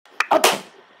Pumpkin,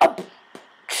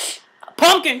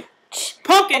 pumpkin,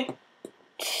 pumpkin,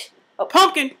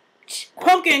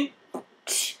 pumpkin,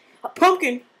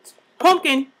 pumpkin,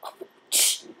 pumpkin,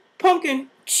 pumpkin.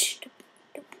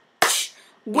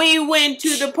 We went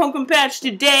to the pumpkin patch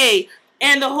today,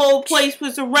 and the whole place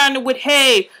was surrounded with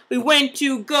hay. We went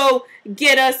to go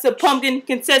get us a pumpkin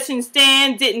concession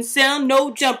stand. Didn't sell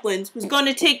no dumplings. Was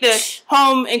gonna take this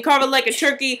home and carve it like a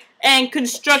turkey. And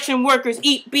construction workers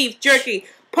eat beef jerky.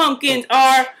 Pumpkins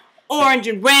are orange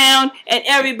and round, and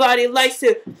everybody likes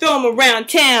to throw them around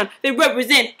town. They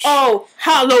represent,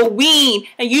 Halloween,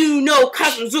 and you know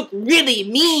costumes look really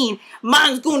mean.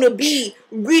 Mine's gonna be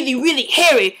really, really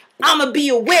hairy. I'ma be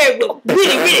a werewolf,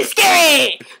 really, really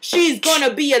scary. She's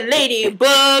gonna be a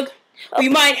ladybug. We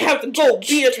might have to go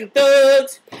beat up some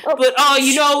thugs. But all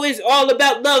you know is all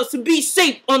about love. So be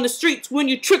safe on the streets when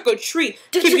you trick or treat.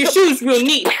 Keep your shoes real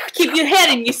neat. Keep your head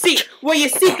in your seat. Wear your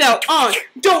seatbelt on.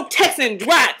 Don't text and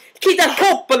drive. Keep that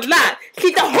hope alive.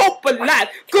 Keep that hope alive.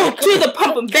 Go to the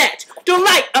pumpkin patch. Don't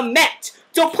light a match.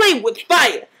 Don't play with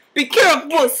fire. Be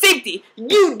careful of safety.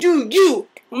 You do you.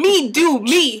 Me do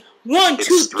me. 1,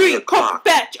 2, 3. Pumpkin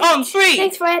patch on 3.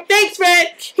 Thanks, Fred. Thanks,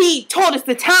 Fred. He told us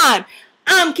the time.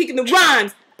 I'm kicking the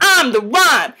rhymes. I'm the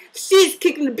rhyme. She's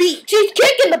kicking the beat. She's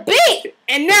kicking the beat.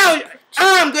 And now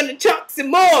I'm gonna talk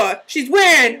some more. She's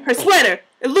wearing her sweater.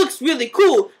 It looks really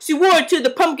cool. She wore it to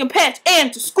the pumpkin patch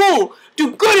and to school.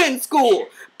 Do good in school.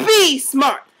 Be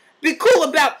smart. Be cool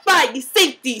about fire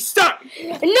safety. Start.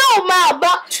 No, Ma,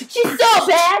 but she's so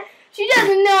bad. She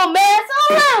doesn't know math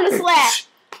all around the slap.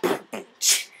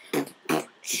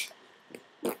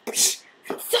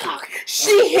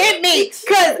 She hit me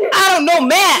because I don't know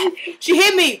math. She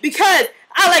hit me because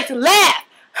I like to laugh.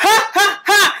 Ha ha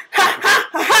ha ha ha ha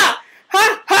ha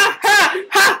ha ha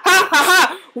ha ha ha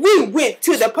ha. We went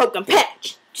to the pumpkin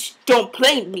patch. Don't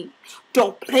play me.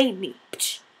 Don't play me.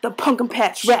 The pumpkin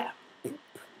patch rap.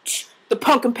 The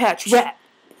pumpkin patch rap.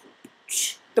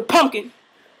 The pumpkin.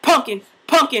 Pumpkin.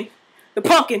 Pumpkin. The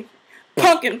pumpkin.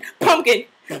 Pumpkin. Pumpkin.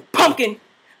 Pumpkin.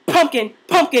 Pumpkin.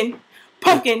 Pumpkin.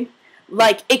 Pumpkin.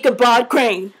 Like Ichabod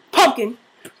Crane. Pumpkin,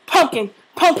 pumpkin,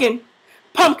 pumpkin,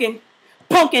 pumpkin,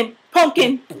 pumpkin,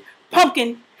 pumpkin,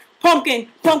 pumpkin, pumpkin,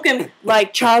 pumpkin,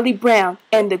 like Charlie Brown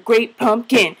and the Great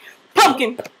Pumpkin.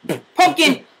 Pumpkin,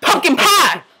 pumpkin, pumpkin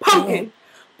pie. Pumpkin,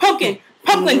 pumpkin,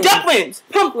 pumpkin dumplings.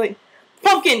 Pumpkin,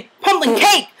 pumpkin, pumpkin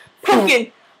cake.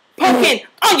 Pumpkin, pumpkin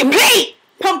on your plate.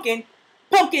 Pumpkin,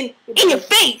 pumpkin in your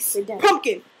face.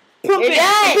 Pumpkin, pumpkin,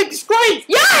 a big disgrace.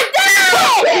 You're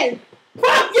done!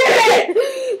 Pumpkin!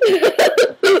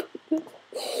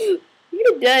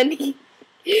 You're done.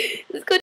 Let's go.